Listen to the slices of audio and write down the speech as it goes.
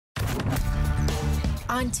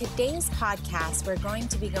On today's podcast, we're going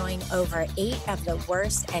to be going over 8 of the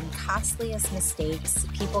worst and costliest mistakes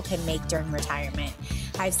people can make during retirement.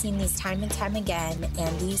 I've seen these time and time again,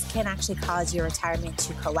 and these can actually cause your retirement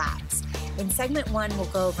to collapse. In segment 1, we'll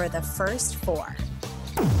go over the first 4.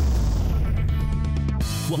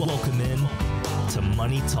 Welcome in to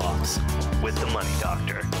Money Talks with the Money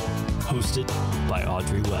Doctor, hosted by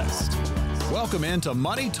Audrey West. Welcome into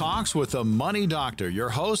Money Talks with the Money Doctor. Your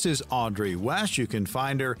host is Audrey West. You can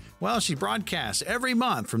find her, she broadcasts every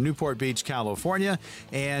month from Newport Beach, California,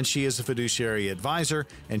 and she is a fiduciary advisor.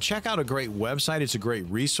 And check out a great website. It's a great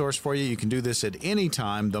resource for you. You can do this at any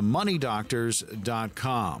time,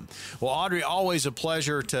 themoneydoctors.com. Well, Audrey, always a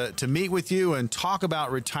pleasure to meet with you and talk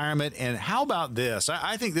about retirement. And how about this?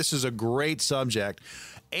 I think this is a great subject.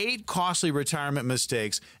 8 costly retirement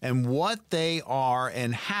mistakes and what they are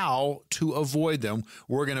and how to avoid them.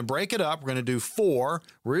 We're going to break it up. We're going to do 4,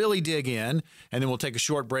 really dig in, and then we'll take a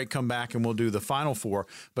short break, come back, and we'll do the final 4.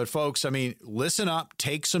 But folks, listen up,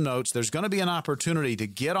 take some notes. There's going to be an opportunity to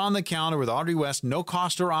get on the calendar with Audrey West, no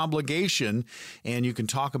cost or obligation, and you can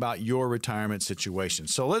talk about your retirement situation.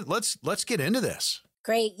 So let's get into this.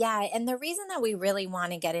 Great. Yeah. And the reason that we really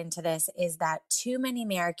want to get into this is that too many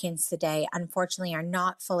Americans today, unfortunately, are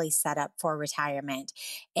not fully set up for retirement.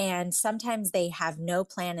 And sometimes they have no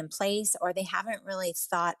plan in place, or they haven't really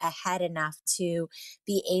thought ahead enough to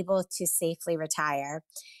be able to safely retire.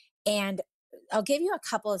 And I'll give you a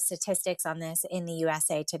couple of statistics on this in the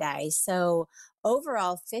USA today. So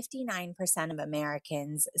overall, 59% of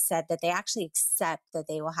Americans said that they actually accept that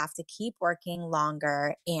they will have to keep working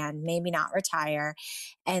longer and maybe not retire.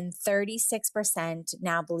 And 36%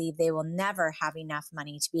 now believe they will never have enough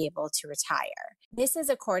money to be able to retire. This is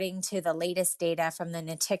according to the latest data from the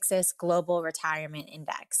Natixis Global Retirement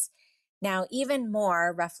Index. Now, even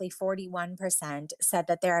more, roughly 41% said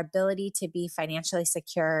that their ability to be financially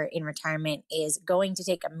secure in retirement is going to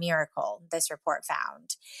take a miracle, this report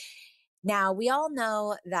found. Now, we all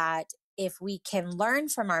know that if we can learn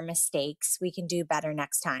from our mistakes, we can do better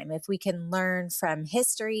next time. If we can learn from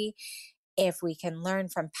history, if we can learn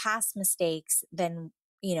from past mistakes, then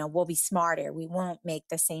we'll be smarter. We won't make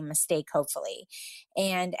the same mistake, hopefully.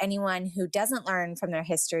 And anyone who doesn't learn from their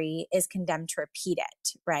history is condemned to repeat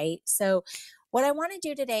it, right? So what I want to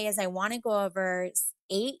do today is I want to go over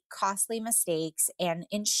 8 costly mistakes and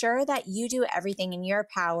ensure that you do everything in your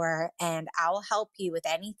power, and I'll help you with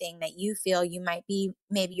anything that you feel you might be,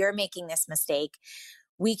 maybe you're making this mistake.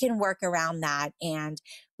 We can work around that and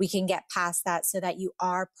we can get past that so that you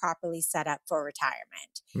are properly set up for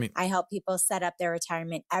retirement. I help people set up their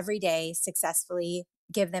retirement every day successfully,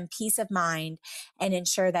 give them peace of mind, and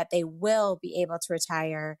ensure that they will be able to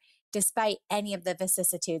retire despite any of the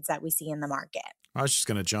vicissitudes that we see in the market. I was just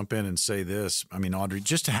going to jump in and say this. Audrey,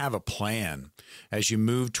 just to have a plan as you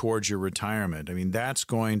move towards your retirement, that's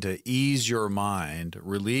going to ease your mind,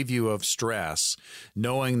 relieve you of stress,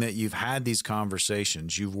 knowing that you've had these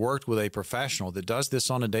conversations. You've worked with a professional that does this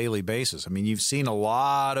on a daily basis. You've seen a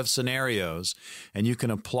lot of scenarios, and you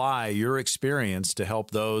can apply your experience to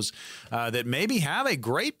help those that maybe have a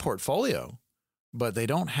great portfolio, but they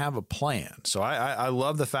don't have a plan. So I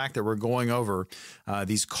love the fact that we're going over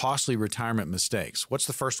these costly retirement mistakes. What's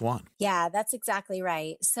the first one? Yeah, that's exactly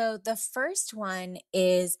right. So the first one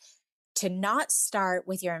is to not start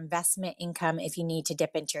with your investment income if you need to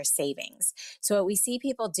dip into your savings. So what we see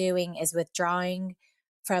people doing is withdrawing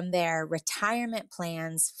from their retirement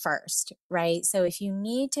plans first, right? So if you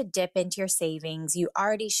need to dip into your savings, you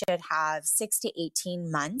already should have 6 to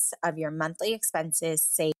 18 months of your monthly expenses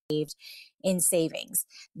saved in savings.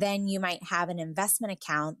 Then you might have an investment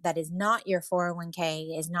account that is not your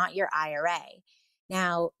 401k, is not your IRA.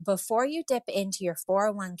 Now, before you dip into your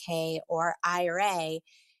 401k or IRA,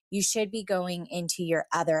 you should be going into your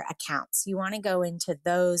other accounts. You want to go into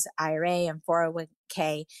those IRA and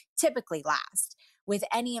 401k typically last. With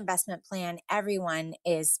any investment plan, everyone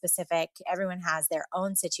is specific. Everyone has their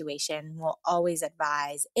own situation. We'll always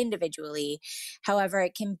advise individually. However,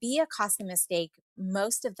 it can be a costly mistake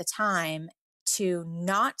most of the time to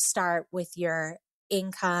not start with your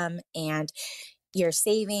income and your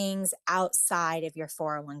savings outside of your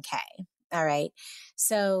 401k. All right.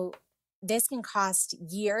 So this can cost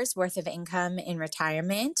years worth of income in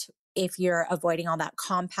retirement if you're avoiding all that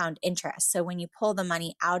compound interest. So when you pull the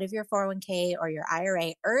money out of your 401k or your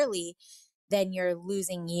IRA early, then you're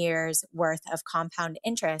losing years worth of compound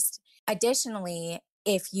interest. Additionally,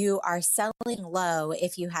 if you are selling low,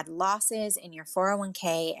 if you had losses in your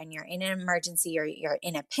 401k and you're in an emergency or you're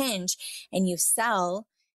in a pinch and you sell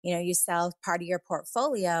part of your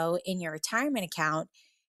portfolio in your retirement account,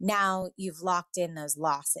 now you've locked in those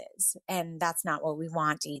losses, and that's not what we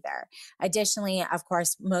want either. Additionally, of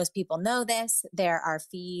course, most people know this, there are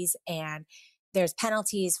fees and there's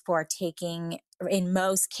penalties for taking, in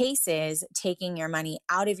most cases, taking your money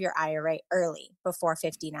out of your IRA early before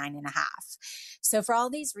 59 and a half. So for all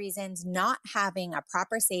these reasons, not having a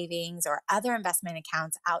proper savings or other investment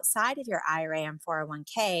accounts outside of your IRA and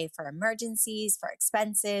 401k for emergencies, for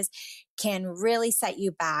expenses, can really set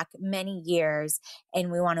you back many years.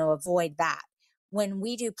 And we want to avoid that. When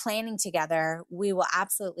we do planning together, we will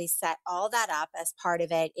absolutely set all that up as part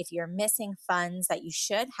of it. If you're missing funds that you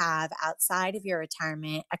should have outside of your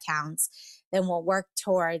retirement accounts, then we'll work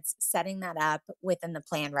towards setting that up within the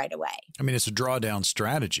plan right away. I mean, it's a drawdown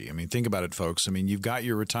strategy. I mean, think about it, folks. I mean, you've got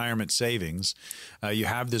your retirement savings. You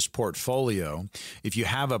have this portfolio. If you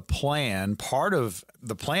have a plan, part of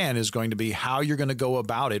the plan is going to be how you're going to go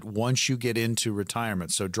about it once you get into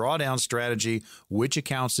retirement. So drawdown strategy, which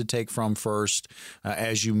accounts to take from first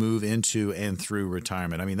as you move into and through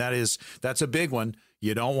retirement. I mean, that's a big one.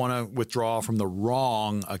 You don't want to withdraw from the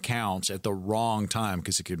wrong accounts at the wrong time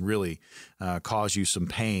because it can really cause you some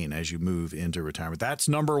pain as you move into retirement. That's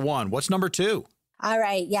number one. What's number two? All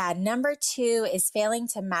right. Yeah. Number two is failing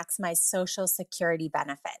to maximize Social Security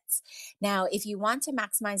benefits. Now, if you want to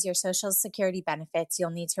maximize your Social Security benefits,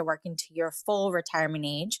 you'll need to work into your full retirement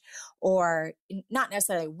age, or not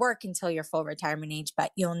necessarily work until your full retirement age,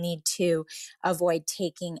 but you'll need to avoid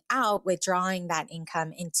withdrawing that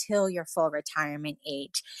income until your full retirement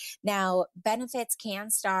age. Now, benefits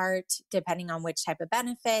can start, depending on which type of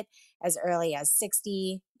benefit, as early as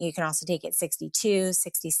 60. You can also take it 62,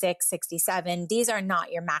 66, 67. These are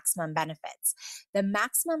not your maximum benefits. The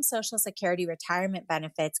maximum Social Security retirement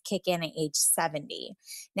benefits kick in at age 70.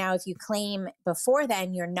 Now, if you claim before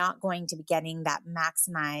then, you're not going to be getting that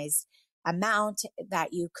maximized amount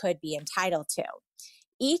that you could be entitled to.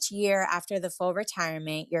 Each year after the full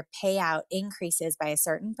retirement, your payout increases by a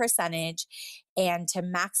certain percentage. And to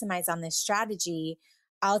maximize on this strategy,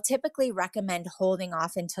 I'll typically recommend holding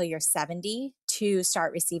off until you're 70 to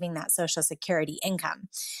start receiving that Social Security income.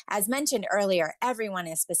 As mentioned earlier, everyone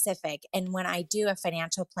is specific. And when I do a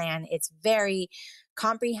financial plan, it's very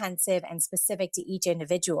comprehensive and specific to each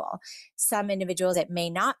individual. Some individuals, it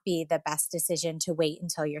may not be the best decision to wait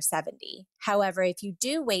until you're 70. However, if you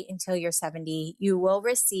do wait until you're 70, you will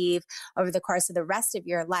receive over the course of the rest of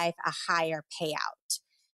your life a higher payout.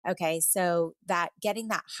 Okay, so that getting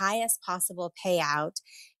that highest possible payout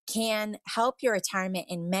can help your retirement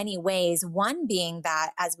in many ways. One being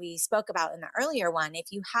that, as we spoke about in the earlier one, if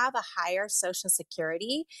you have a higher Social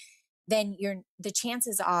Security, then the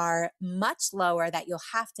chances are much lower that you'll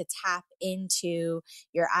have to tap into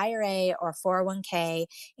your IRA or 401k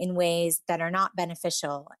in ways that are not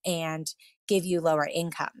beneficial and give you lower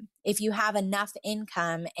income. If you have enough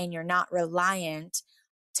income and you're not reliant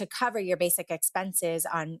to cover your basic expenses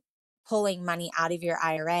on pulling money out of your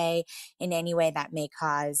IRA in any way that may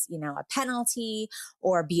cause, a penalty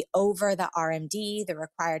or be over the RMD, the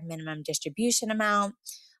required minimum distribution amount,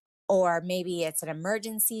 or maybe it's an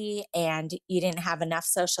emergency and you didn't have enough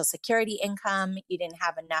Social Security income, you didn't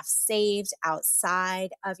have enough saved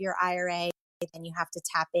outside of your IRA, then you have to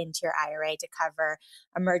tap into your IRA to cover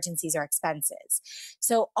emergencies or expenses.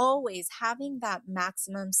 So always having that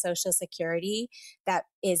maximum Social Security that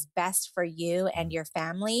is best for you and your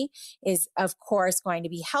family is, of course, going to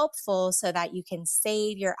be helpful so that you can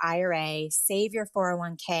save your IRA, save your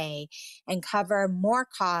 401k, and cover more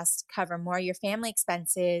costs, cover more of your family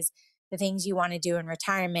expenses, the things you want to do in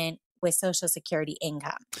retirement with Social Security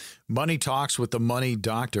income. Money Talks with the Money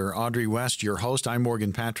Doctor. Audrey West, your host. I'm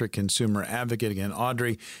Morgan Patrick, consumer advocate. Again,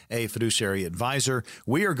 Audrey, a fiduciary advisor.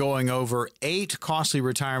 We are going over 8 costly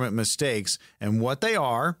retirement mistakes and what they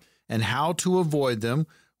are and how to avoid them.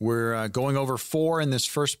 We're going over 4 in this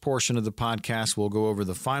first portion of the podcast. We'll go over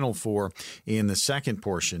the final 4 in the second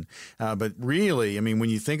portion. But really, I mean, when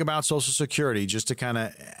you think about Social Security, just to kind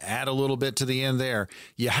of add a little bit to the end there,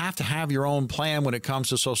 you have to have your own plan when it comes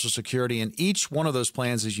to Social Security. And each one of those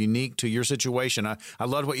plans is unique to your situation. I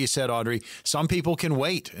love what you said, Audrey. Some people can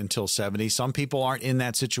wait until 70. Some people aren't in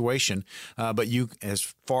that situation. But you, as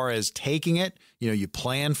far as taking it, you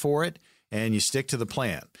plan for it and you stick to the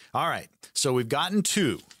plan. All right. So we've gotten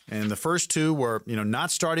 2. And the first 2 were, not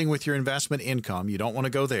starting with your investment income. You don't want to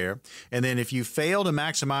go there. And then if you fail to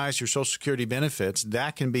maximize your Social Security benefits,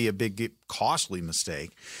 that can be a big, costly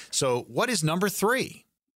mistake. So what is number 3?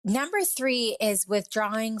 Number three is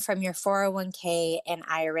withdrawing from your 401k and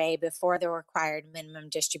IRA before the required minimum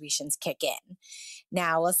distributions kick in.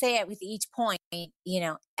 Now, we'll say it with each point,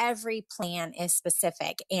 every plan is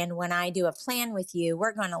specific. And when I do a plan with you,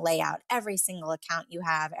 we're going to lay out every single account you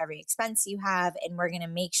have, every expense you have, and we're going to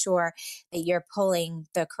make sure that you're pulling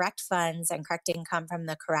the correct funds and correct income from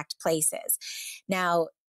the correct places. Now,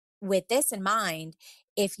 with this in mind,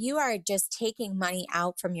 if you are just taking money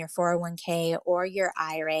out from your 401k or your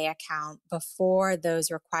IRA account before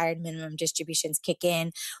those required minimum distributions kick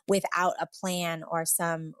in without a plan or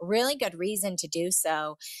some really good reason to do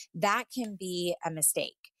so, that can be a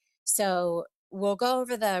mistake. So we'll go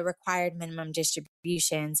over the required minimum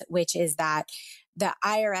distributions, which is that the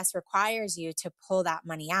IRS requires you to pull that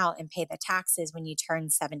money out and pay the taxes when you turn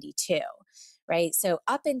 72, right? So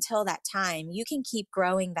up until that time, you can keep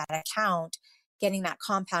growing that account, getting that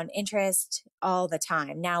compound interest all the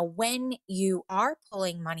time. Now, when you are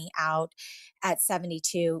pulling money out at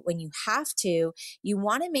 72, when you have to, you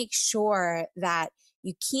want to make sure that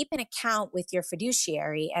you keep an account with your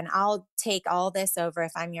fiduciary. And I'll take all this over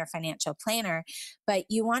if I'm your financial planner, but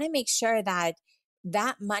you want to make sure that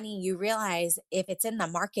that money, you realize if it's in the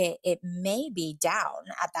market, it may be down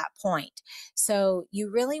at that point. So you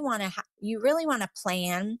really want to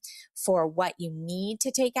plan for what you need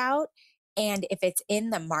to take out. And if it's in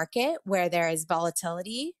the market where there is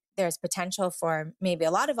volatility, there's potential for maybe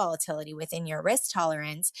a lot of volatility within your risk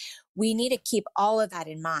tolerance. We need to keep all of that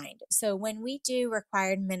in mind. So when we do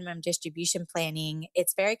required minimum distribution planning,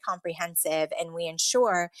 it's very comprehensive, and we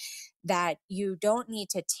ensure that you don't need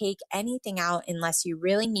to take anything out unless you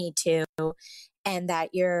really need to, and that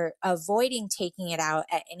you're avoiding taking it out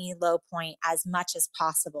at any low point as much as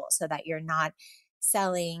possible so that you're not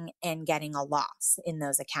selling and getting a loss in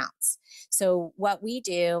those accounts. So what we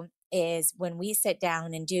do is when we sit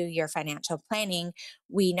down and do your financial planning,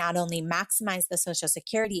 we not only maximize the Social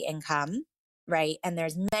Security income, right? And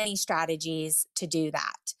there's many strategies to do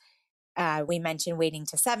that. We mentioned waiting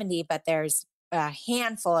to 70, but there's a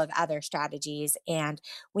handful of other strategies. And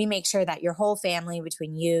we make sure that your whole family,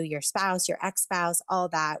 between you, your spouse, your ex-spouse, all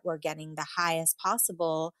that, we're getting the highest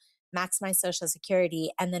possible maximize Social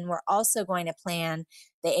Security. And then we're also going to plan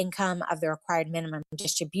the income of the required minimum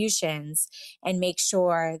distributions and make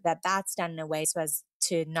sure that that's done in a way so as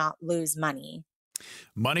to not lose money.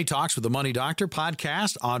 Money Talks with the Money Doctor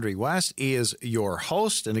podcast. Audrey West is your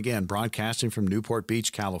host. And again, broadcasting from Newport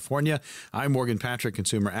Beach, California. I'm Morgan Patrick,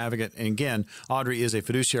 consumer advocate. And again, Audrey is a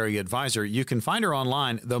fiduciary advisor. You can find her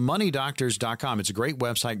online, themoneydoctors.com. It's a great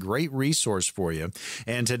website, great resource for you.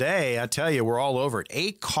 And today, I tell you, we're all over it.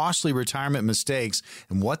 8 costly retirement mistakes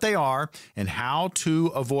and what they are and how to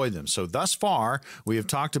avoid them. So thus far, we have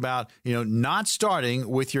talked about, not starting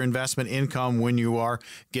with your investment income when you are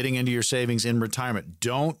getting into your savings in retirement.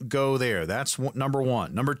 Don't go there. That's number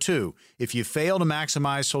one. Number two, if you fail to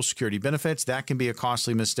maximize Social Security benefits, that can be a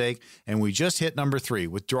costly mistake. And we just hit number 3,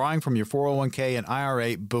 withdrawing from your 401k and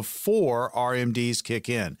IRA before RMDs kick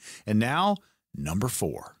in. And now, number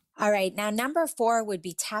 4. All right. Now, number 4 would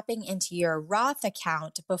be tapping into your Roth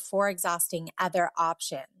account before exhausting other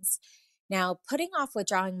options. Now, putting off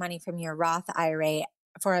withdrawing money from your Roth IRA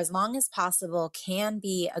for as long as possible can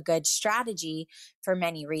be a good strategy for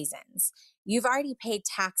many reasons. You've already paid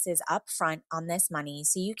taxes up front on this money,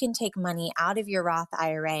 so you can take money out of your Roth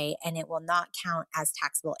IRA and it will not count as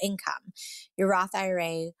taxable income. Your Roth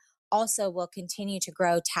IRA also will continue to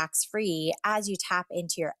grow tax-free as you tap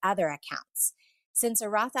into your other accounts. Since a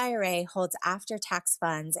Roth IRA holds after-tax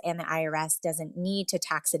funds and the IRS doesn't need to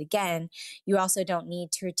tax it again, you also don't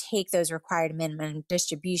need to take those required minimum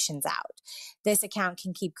distributions out. This account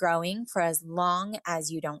can keep growing for as long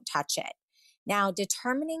as you don't touch it. Now,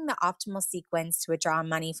 determining the optimal sequence to withdraw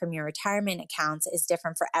money from your retirement accounts is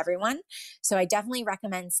different for everyone. So I definitely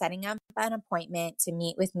recommend setting up an appointment to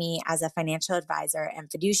meet with me as a financial advisor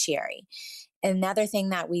and fiduciary. Another thing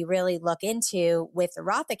that we really look into with the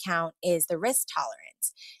Roth account is the risk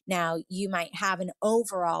tolerance. Now, you might have an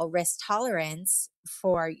overall risk tolerance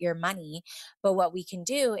for your money, but what we can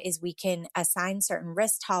do is we can assign certain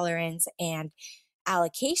risk tolerance and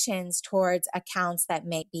allocations towards accounts that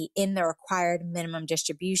may be in the required minimum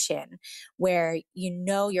distribution where you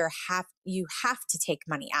have to take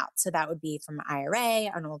money out. So that would be from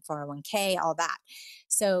IRA, an old 401k, all that.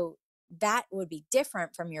 So that would be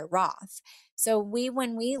different from your Roth. So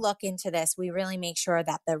when we look into this, we really make sure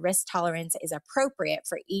that the risk tolerance is appropriate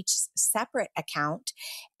for each separate account.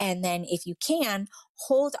 And then if you can,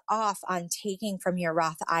 hold off on taking from your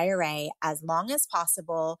Roth IRA as long as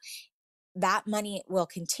possible. That money will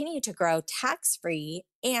continue to grow tax-free,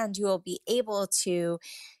 and you will be able to,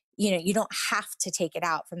 you don't have to take it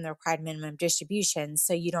out from the required minimum distribution.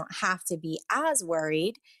 So you don't have to be as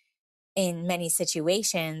worried in many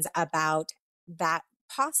situations about that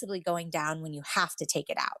possibly going down when you have to take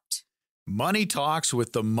it out. Money Talks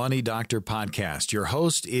with the Money Doctor podcast. Your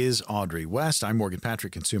host is Audrey West. I'm Morgan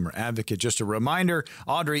Patrick, consumer advocate. Just a reminder,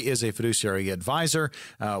 Audrey is a fiduciary advisor.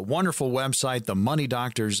 Wonderful website,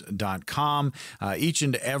 themoneydoctors.com. Each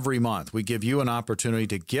and every month, we give you an opportunity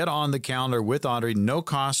to get on the calendar with Audrey, no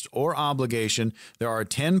cost or obligation. There are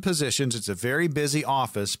 10 positions. It's a very busy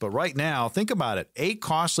office, but right now, think about it. 8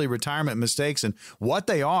 costly retirement mistakes and what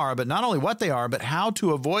they are, but not only what they are, but how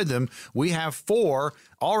to avoid them. We have 4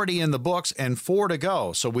 already in the books and 4 to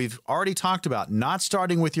go. So we've already talked about not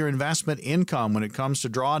starting with your investment income when it comes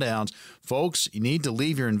to drawdowns. Folks, you need to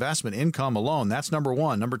leave your investment income alone. That's number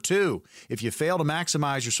 1. Number 2, if you fail to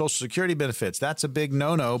maximize your Social Security benefits, that's a big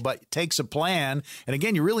no-no, but it takes a plan. And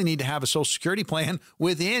again, you really need to have a Social Security plan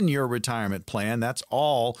within your retirement plan. That's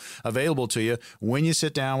all available to you when you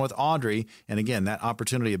sit down with Audrey. And again, that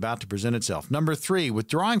opportunity about to present itself. Number 3,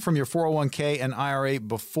 withdrawing from your 401k and IRA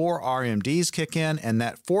before RMDs kick in. And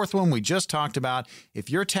that 4th one we just talked about, if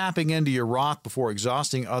you're tapping into your Roth before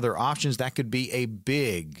exhausting other options, that could be a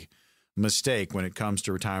big mistake when it comes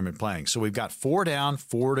to retirement planning. So we've got 4 down,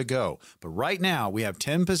 4 to go. But right now we have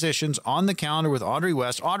 10 positions on the calendar with Audrey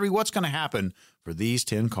West. Audrey, what's going to happen for these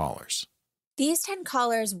 10 callers? These 10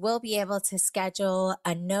 callers will be able to schedule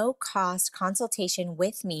a no-cost consultation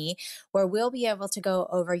with me where we'll be able to go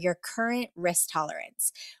over your current risk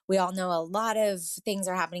tolerance. We all know a lot of things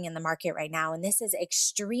are happening in the market right now, and this is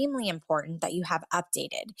extremely important that you have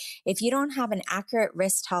updated. If you don't have an accurate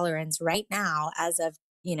risk tolerance right now as of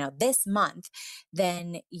this month,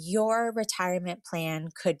 then your retirement plan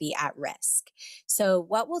could be at risk. So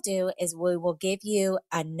what we'll do is we will give you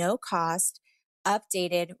a no-cost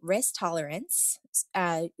updated risk tolerance.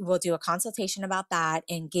 We'll do a consultation about that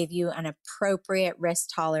and give you an appropriate risk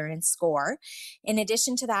tolerance score. In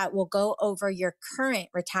addition to that, we'll go over your current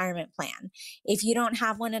retirement plan. If you don't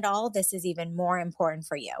have one at all, this is even more important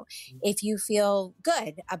for you. If you feel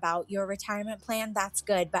good about your retirement plan, that's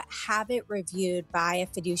good, but have it reviewed by a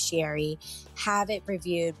fiduciary, have it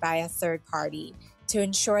reviewed by a third party, to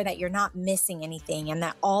ensure that you're not missing anything and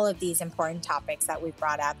that all of these important topics that we've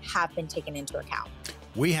brought up have been taken into account.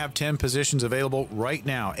 We have 10 positions available right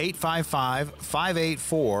now.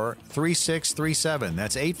 855-584-3637.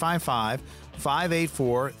 That's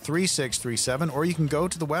 855-584-3637. Or you can go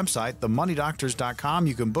to the website, themoneydoctors.com.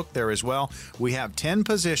 You can book there as well. We have 10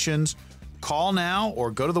 positions. Call now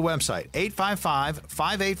or go to the website,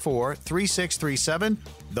 855-584-3637,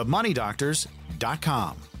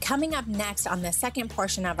 themoneydoctors.com. Coming up next on the second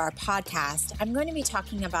portion of our podcast, I'm going to be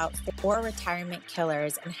talking about 4 retirement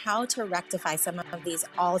killers and how to rectify some of these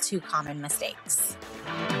all too common mistakes.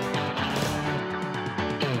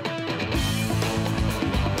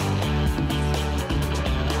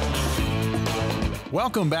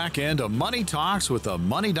 Welcome back into Money Talks with the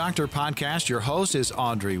Money Doctor podcast. Your host is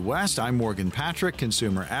Audrey West. I'm Morgan Patrick,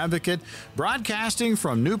 consumer advocate, broadcasting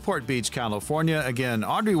from Newport Beach, California. Again,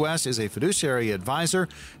 Audrey West is a fiduciary advisor,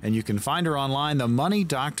 and you can find her online,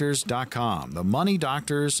 themoneydoctors.com,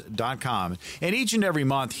 themoneydoctors.com. And each and every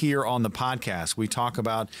month here on the podcast, we talk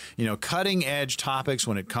about, cutting edge topics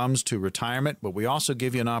when it comes to retirement, but we also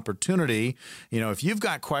give you an opportunity. If you've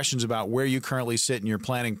got questions about where you currently sit in your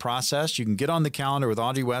planning process, you can get on the calendar with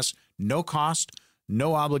Audrey West, no cost,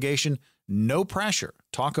 no obligation, no pressure.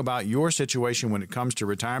 Talk about your situation when it comes to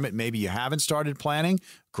retirement. Maybe you haven't started planning.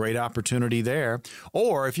 Great opportunity there.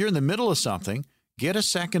 Or if you're in the middle of something, get a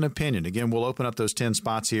second opinion. Again, we'll open up those 10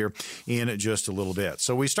 spots here in just a little bit.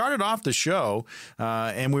 So we started off the show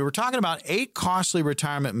and we were talking about 8 costly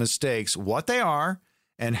retirement mistakes, what they are,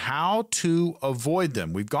 and how to avoid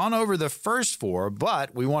them. We've gone over the first 4,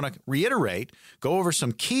 but we want to reiterate, go over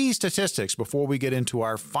some key statistics before we get into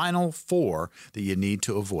our final 4 that you need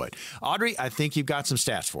to avoid. Audrey, I think you've got some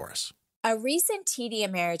stats for us. A recent TD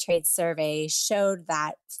Ameritrade survey showed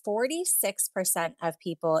that 46% of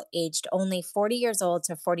people aged only 40 years old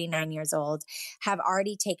to 49 years old have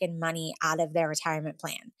already taken money out of their retirement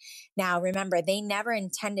plan. Now, remember, they never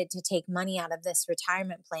intended to take money out of this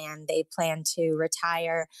retirement plan. They plan to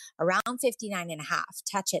retire around 59 and a half,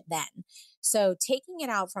 touch it then. So taking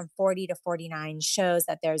it out from 40 to 49 shows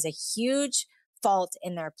that there's a huge fault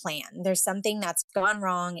in their plan. There's something that's gone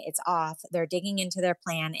wrong. It's off. They're digging into their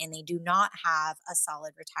plan and they do not have a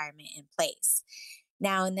solid retirement in place.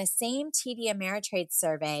 Now, in the same TD Ameritrade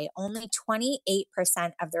survey, only 28%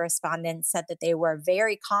 of the respondents said that they were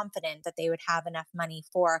very confident that they would have enough money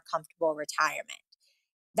for a comfortable retirement.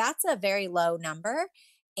 That's a very low number.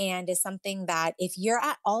 and is something that if you're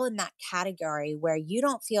at all in that category where you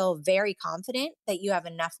don't feel very confident that you have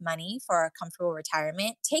enough money for a comfortable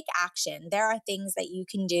retirement, take action. There are things that you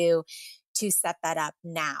can do to set that up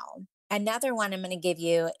now. Another one I'm going to give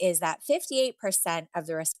you is that 58% of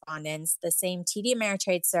the respondents, the same TD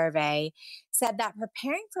Ameritrade survey, said that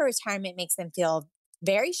preparing for retirement makes them feel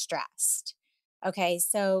very stressed. Okay,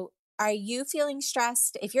 so are you feeling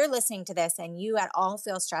stressed? If you're listening to this and you at all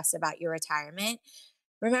feel stressed about your retirement,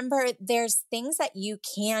 remember there's things that you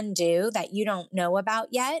can do that you don't know about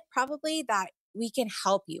yet, probably that we can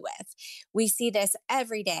help you with. We see this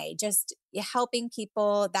every day, just helping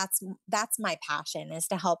people. That's my passion, is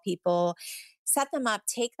to help people set them up,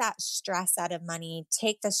 take that stress out of money,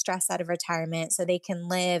 take the stress out of retirement so they can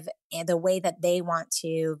live the way that they want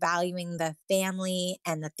to, valuing the family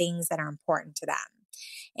and the things that are important to them.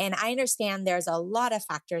 And I understand there's a lot of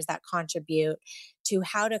factors that contribute to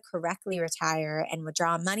how to correctly retire and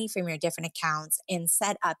withdraw money from your different accounts and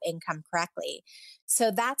set up income correctly. So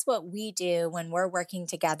that's what we do when we're working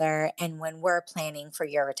together and when we're planning for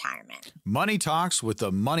your retirement. Money Talks with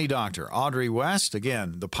the Money Doctor, Audrey West.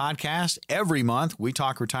 Again, the podcast every month. We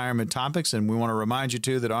talk retirement topics, and we want to remind you,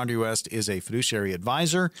 too, that Audrey West is a fiduciary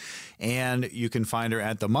advisor, and you can find her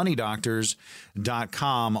at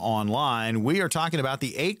themoneydoctors.com online. We are talking about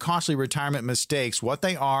the 8 costly retirement mistakes, what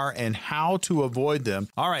they are, and how to avoid them.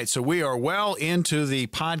 All right, so we are well into the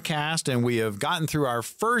podcast, and we have gotten through our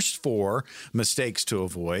first 4 mistakes to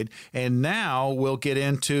avoid, and now we'll get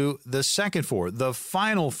into the second 4, the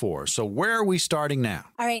final 4. So where are we starting now?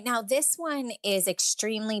 All right, now this one is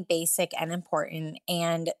extremely basic and important,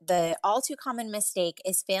 and the all too common mistake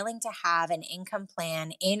is failing to have an income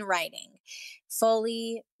plan in writing,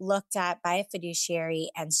 fully looked at by a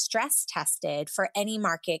fiduciary and stress tested for any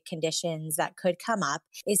market conditions that could come up,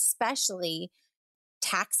 especially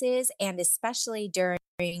taxes and especially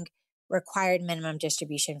during required minimum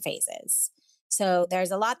distribution phases. So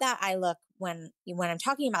there's a lot that I look when I'm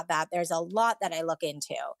talking about that, there's a lot that I look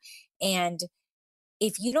into. And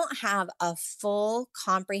if you don't have a full,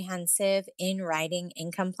 comprehensive in writing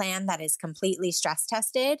income plan that is completely stress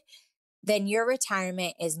tested, then your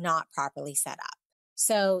retirement is not properly set up.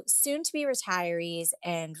 So soon to be retirees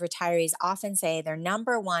and retirees often say their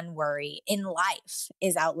number one worry in life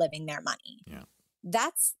is outliving their money. Yeah.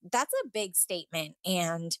 That's a big statement.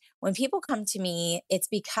 And when people come to me, it's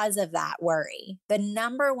because of that worry. The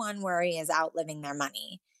number one worry is outliving their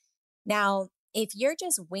money. Now, if you're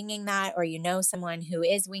just winging that, or you know someone who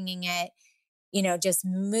is winging it, just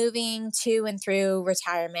moving to and through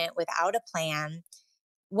retirement without a plan,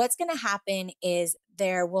 what's going to happen is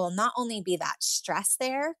there will not only be that stress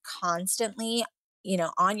there constantly,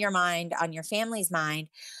 on your mind, on your family's mind,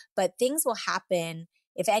 but things will happen.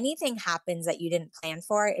 If anything happens that you didn't plan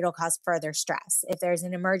for, it'll cause further stress. If there's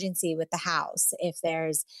an emergency with the house, if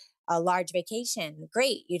there's a large vacation,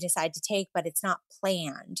 great, you decide to take, but it's not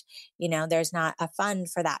planned, there's not a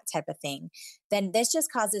fund for that type of thing, then this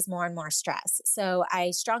just causes more and more stress. So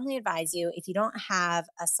I strongly advise you, if you don't have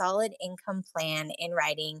a solid income plan in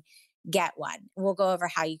writing, get one. We'll go over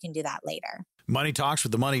how you can do that later. Money Talks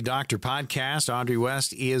with the Money Doctor podcast. Audrey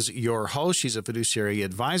West is your host. She's a fiduciary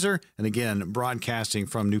advisor. And again, broadcasting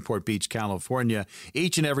from Newport Beach, California.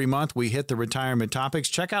 Each and every month, we hit the retirement topics.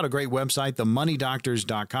 Check out a great website,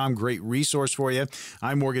 themoneydoctors.com. Great resource for you.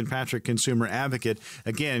 I'm Morgan Patrick, consumer advocate.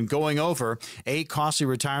 Again, going over 8 costly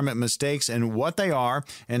retirement mistakes and what they are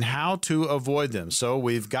and how to avoid them. So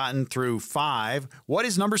we've gotten through 5. What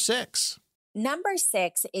is number 6? Number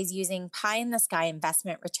 6 is using pie in the sky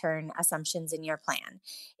investment return assumptions in your plan.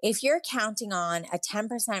 If you're counting on a 10%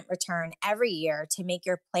 return every year to make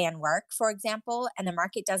your plan work, for example, and the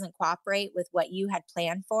market doesn't cooperate with what you had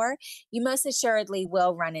planned for, you most assuredly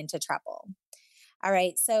will run into trouble. All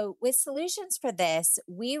right, so with solutions for this,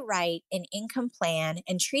 we write an income plan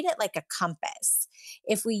and treat it like a compass.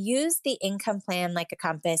 If we use the income plan like a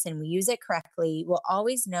compass and we use it correctly, we'll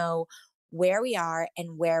always know where we are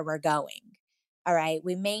and where we're going. All right,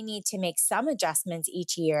 we may need to make some adjustments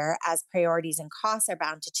each year as priorities and costs are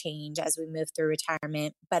bound to change as we move through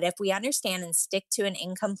retirement. But if we understand and stick to an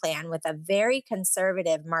income plan with a very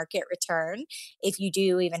conservative market return, if you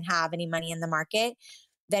do even have any money in the market,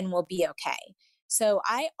 then we'll be okay. So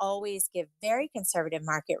I always give very conservative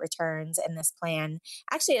market returns in this plan,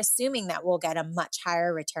 actually assuming that we'll get a much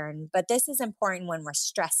higher return. But this is important when we're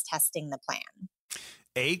stress testing the plan.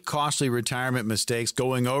 8 costly retirement mistakes,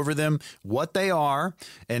 going over them, what they are,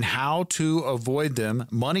 and how to avoid them.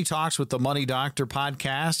 Money Talks with the Money Doctor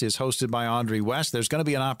podcast is hosted by Audrey West. There's going to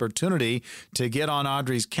be an opportunity to get on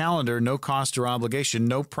Audrey's calendar, no cost or obligation,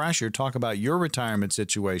 no pressure, talk about your retirement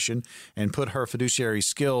situation and put her fiduciary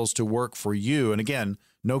skills to work for you. And again,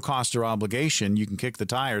 no cost or obligation. You can kick the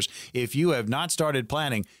tires. If you have not started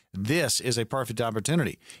planning, this is a perfect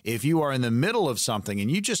opportunity. If you are in the middle of something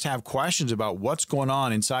and you just have questions about what's going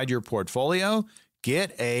on inside your portfolio,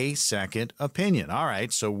 get a second opinion. All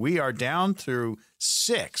right, so we are down through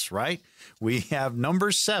 6, right? We have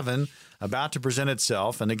number 7 about to present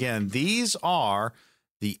itself. And again, these are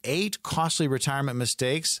the 8 costly retirement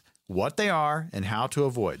mistakes, what they are, and how to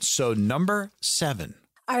avoid. So number 7.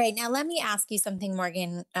 All right. Now, let me ask you something,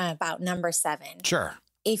 Morgan, about number 7. Sure.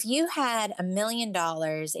 If you had $1 million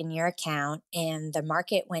in your account and the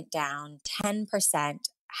market went down 10%,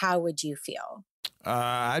 how would you feel?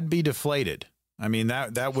 I'd be deflated. I mean,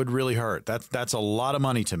 that would really hurt. That's a lot of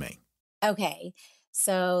money to me. Okay.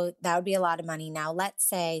 So that would be a lot of money. Now, let's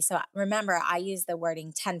say, so remember, I use the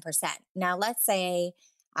wording 10%. Now, let's say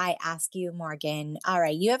I ask you, Morgan, all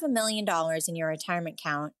right, you have $1 million in your retirement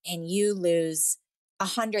account and you lose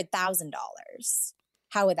 $100,000.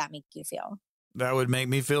 How would that make you feel? That would make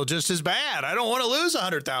me feel just as bad. I don't want to lose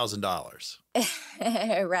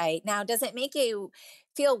 $100,000. Right. Now, does it make you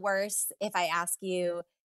feel worse if I ask you,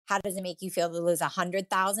 how does it make you feel to lose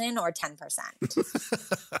 100,000 or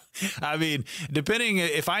 10%? I mean, depending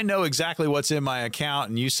if I know exactly what's in my account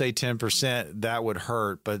and you say 10%, that would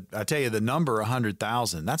hurt. But I tell you, the number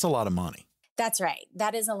 100,000, that's a lot of money. That's right.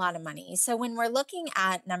 That is a lot of money. So when we're looking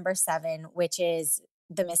at number 7, which is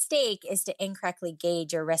the mistake is to incorrectly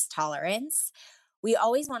gauge your risk tolerance, we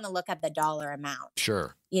always want to look at the dollar amount.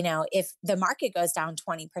 Sure. You know, if the market goes down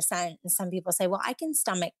 20%, and some people say, well, I can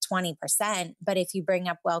stomach 20%. But if you bring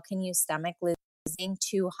up, well, can you stomach losing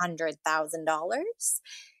 $200,000?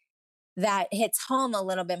 That hits home a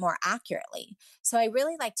little bit more accurately. So I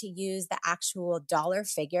really like to use the actual dollar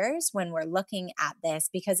figures when we're looking at this,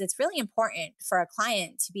 because it's really important for a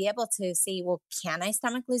client to be able to see, well, can I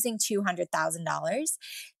stomach losing $200,000?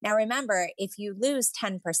 Now, remember, if you lose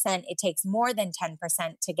 10%, it takes more than 10%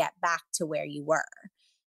 to get back to where you were,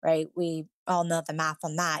 right? We all know the math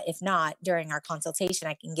on that. If not, during our consultation,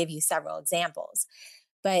 I can give you several examples.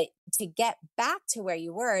 But to get back to where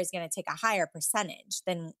you were is going to take a higher percentage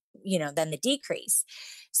than the decrease.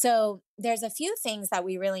 So there's a few things that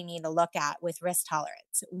we really need to look at with risk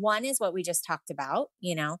tolerance. One is what we just talked about.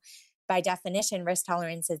 By definition, risk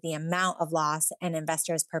tolerance is the amount of loss an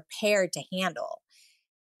investor is prepared to handle.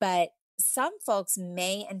 But some folks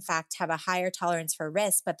may, in fact, have a higher tolerance for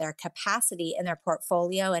risk, but their capacity in their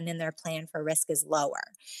portfolio and in their plan for risk is lower.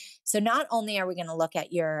 So not only are we going to look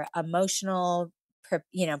at your emotional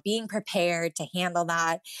being prepared to handle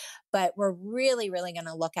that. But we're really, really going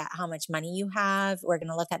to look at how much money you have. We're going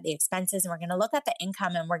to look at the expenses, and we're going to look at the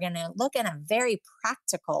income, and we're going to look in a very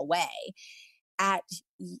practical way at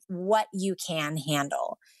what you can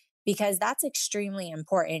handle, because that's extremely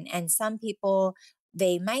important. And some people,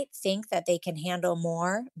 they might think that they can handle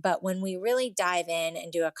more, but when we really dive in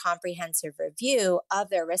and do a comprehensive review of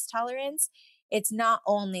their risk tolerance, it's not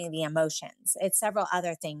only the emotions, it's several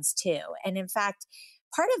other things too. And in fact,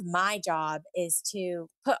 part of my job is to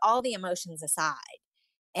put all the emotions aside.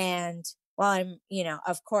 And while I'm,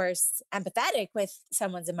 of course, empathetic with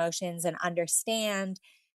someone's emotions and understand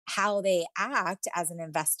how they act as an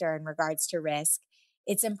investor in regards to risk,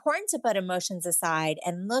 it's important to put emotions aside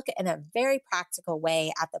and look in a very practical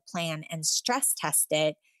way at the plan and stress test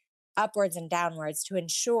it upwards and downwards to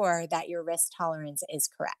ensure that your risk tolerance is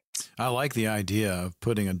correct. I like the idea of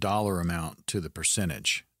putting a dollar amount to the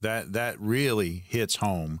percentage. That really hits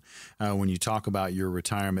home when you talk about your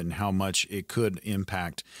retirement and how much it could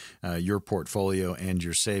impact your portfolio and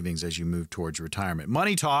your savings as you move towards retirement.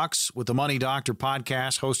 Money Talks with the Money Doctor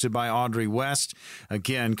podcast, hosted by Audrey West.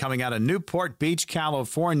 Again, coming out of Newport Beach,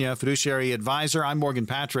 California, fiduciary advisor. I'm Morgan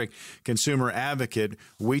Patrick, consumer advocate.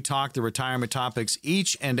 We talk the retirement topics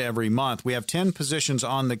each and every month. We have 10 positions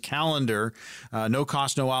on the calendar. No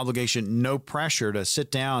cost, no obligation, no pressure to sit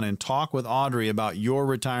down and talk with Audrey about your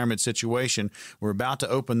retirement situation. We're about to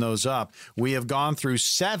open those up. We have gone through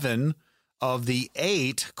 7 of the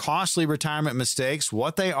 8 costly retirement mistakes,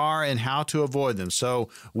 what they are and how to avoid them. So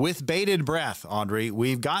with bated breath, Audrey,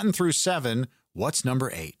 we've gotten through 7. What's number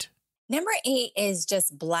 8? Number 8 is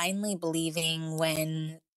just blindly believing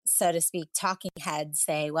when so to speak, talking heads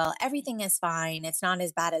say, well, everything is fine. It's not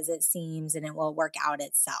as bad as it seems and it will work out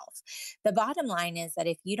itself. The bottom line is that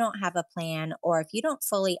if you don't have a plan or if you don't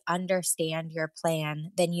fully understand your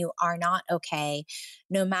plan, then you are not okay,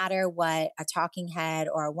 no matter what a talking head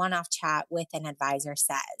or a one off chat with an advisor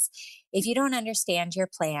says. If you don't understand your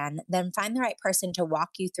plan, then find the right person to walk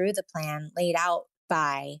you through the plan laid out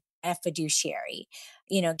by a fiduciary.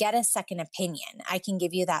 Get a second opinion. I can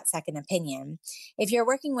give you that second opinion. If you're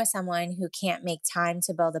working with someone who can't make time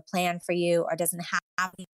to build a plan for you or doesn't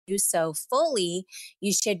have to do so fully,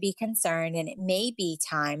 you should be concerned, and it may be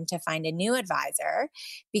time to find a new advisor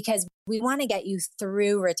because we want to get you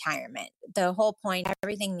through retirement. The whole point,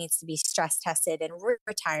 everything needs to be stress tested in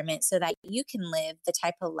retirement so that you can live the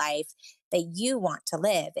type of life that you want to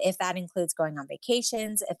live. If that includes going on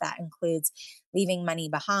vacations, if that includes leaving money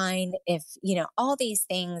behind, if, all these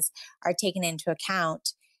things are taken into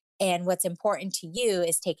account. And what's important to you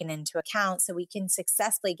is taken into account so we can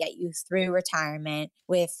successfully get you through retirement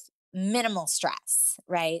with minimal stress,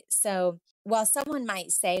 right? So while someone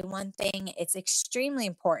might say one thing, it's extremely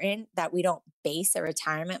important that we don't base a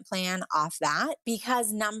retirement plan off that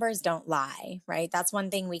because numbers don't lie, right? That's one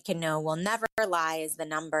thing we can know will never lie is the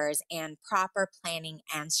numbers and proper planning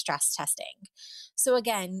and stress testing. So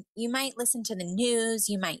again, you might listen to the news,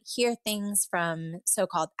 you might hear things from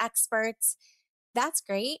so-called experts. That's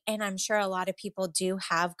great. And I'm sure a lot of people do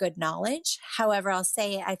have good knowledge. However, I've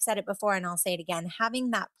said it before and I'll say it again,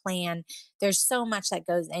 having that plan, there's so much that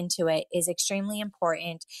goes into it is extremely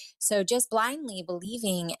important. So just blindly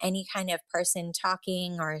believing any kind of person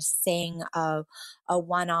talking or saying a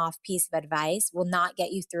one-off piece of advice will not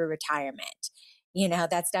get you through retirement.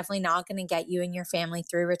 That's definitely not going to get you and your family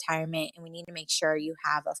through retirement. And we need to make sure you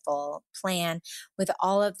have a full plan with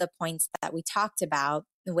all of the points that we talked about,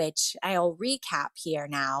 which I'll recap here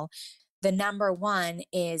now. The number one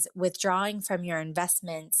is withdrawing from your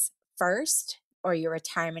investments first or your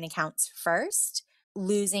retirement accounts first.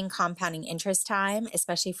 Losing compounding interest time,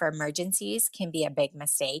 especially for emergencies, can be a big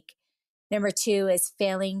mistake. Number two is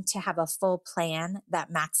failing to have a full plan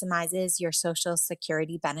that maximizes your Social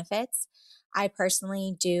Security benefits. I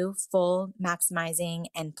personally do full maximizing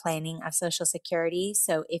and planning of Social Security.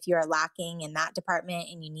 So if you're lacking in that department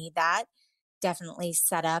and you need that, definitely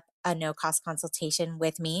set up a no-cost consultation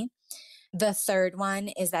with me. The third one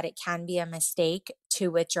is that it can be a mistake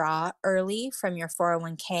to withdraw early from your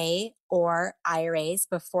 401k or IRAs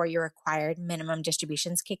before your required minimum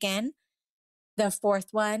distributions kick in. The fourth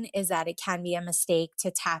one is that it can be a mistake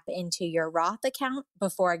to tap into your Roth account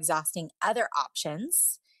before exhausting other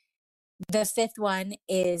options. The fifth one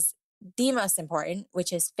is the most important,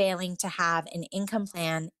 which is failing to have an income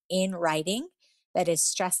plan in writing that is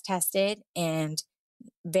stress tested and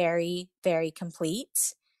very, very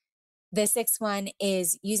complete. The sixth one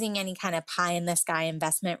is using any kind of pie in the sky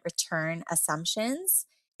investment return assumptions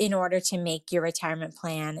in order to make your retirement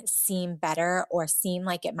plan seem better or seem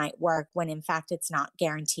like it might work when in fact it's not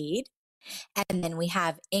guaranteed. And then we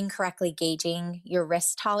have incorrectly gauging your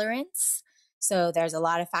risk tolerance. So there's a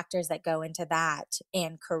lot of factors that go into that,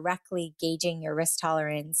 and correctly gauging your risk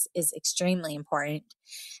tolerance is extremely important.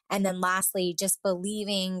 And then lastly, just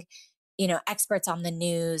believing, experts on the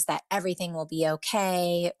news that everything will be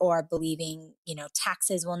okay, or believing,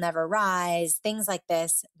 taxes will never rise, things like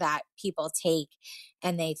this that people take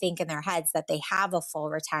and they think in their heads that they have a full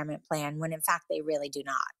retirement plan when in fact they really do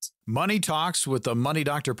not. Money Talks with the Money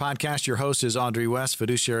Doctor podcast. Your host is Audrey West,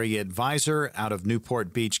 fiduciary advisor out of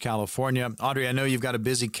Newport Beach, California. Audrey, I know you've got a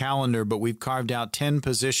busy calendar, but we've carved out 10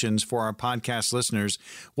 positions for our podcast listeners.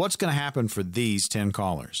 What's going to happen for these 10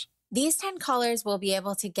 callers? These 10 callers will be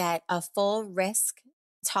able to get a full risk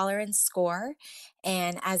tolerance score.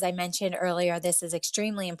 And as I mentioned earlier, this is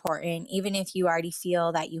extremely important. Even if you already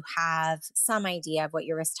feel that you have some idea of what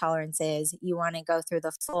your risk tolerance is, you want to go through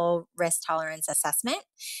the full risk tolerance assessment.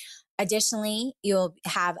 Additionally, you'll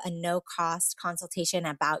have a no-cost consultation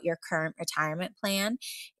about your current retirement plan.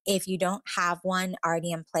 If you don't have one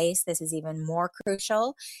already in place, this is even more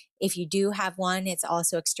crucial. If you do have one, it's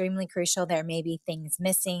also extremely crucial. There may be things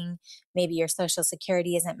missing. Maybe your Social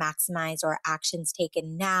Security isn't maximized, or actions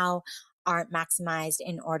taken now aren't maximized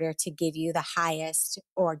in order to give you the highest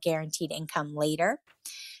or guaranteed income later.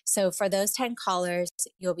 So for those 10 callers,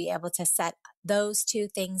 you'll be able to set those two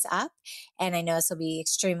things up. And I know this will be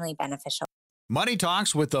extremely beneficial. Money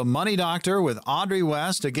Talks with the Money Doctor with Audrey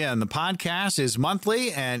West. Again, the podcast is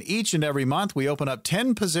monthly, and each and every month we open up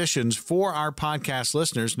 10 positions for our podcast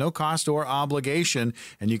listeners, no cost or obligation.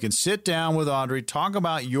 And you can sit down with Audrey, talk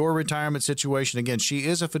about your retirement situation. Again, she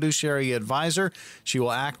is a fiduciary advisor. She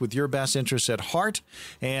will act with your best interests at heart.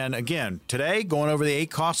 And again, today, going over the 8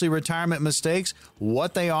 costly retirement mistakes,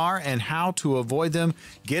 what they are and how to avoid them.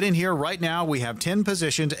 Get in here right now. We have 10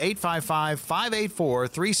 positions,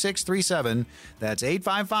 855-584-3637. That's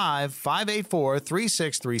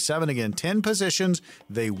 855-584-3637. Again, 10 positions.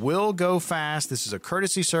 They will go fast. This is a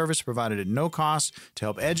courtesy service provided at no cost to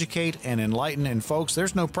help educate and enlighten. And folks,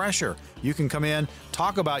 there's no pressure. You can come in,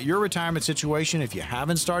 talk about your retirement situation. If you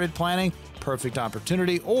haven't started planning, perfect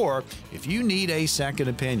opportunity. Or if you need a second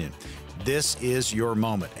opinion, this is your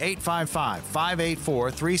moment.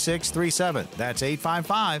 855-584-3637. That's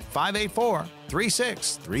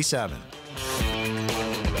 855-584-3637.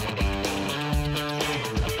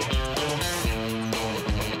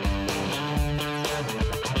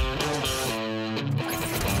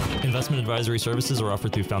 Investment advisory services are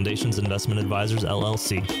offered through Foundations Investment Advisors,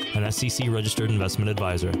 LLC, an SEC-registered investment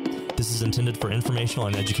advisor. This is intended for informational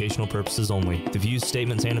and educational purposes only. The views,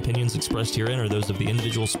 statements, and opinions expressed herein are those of the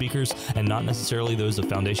individual speakers and not necessarily those of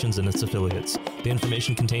Foundations and its affiliates. The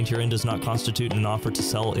information contained herein does not constitute an offer to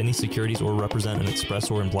sell any securities or represent an express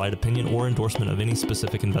or implied opinion or endorsement of any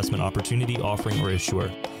specific investment opportunity, offering, or issuer.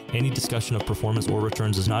 Any discussion of performance or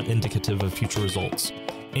returns is not indicative of future results.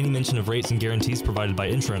 Any mention of rates and guarantees provided by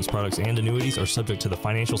insurance products and annuities are subject to the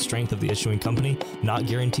financial strength of the issuing company, not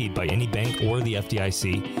guaranteed by any bank or the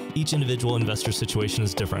FDIC. Each individual investor's situation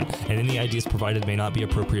is different, and any ideas provided may not be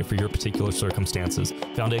appropriate for your particular circumstances.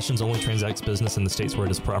 Foundations only transacts business in the states where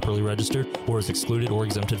it is properly registered or is excluded or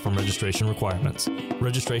exempted from registration requirements.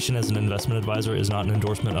 Registration as an investment advisor is not an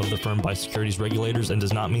endorsement of the firm by securities regulators and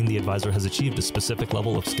does not mean the advisor has achieved a specific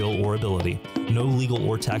level of skill or ability. No legal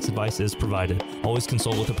or tax advice is provided. Always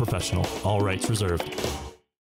consult with a professional. All rights reserved.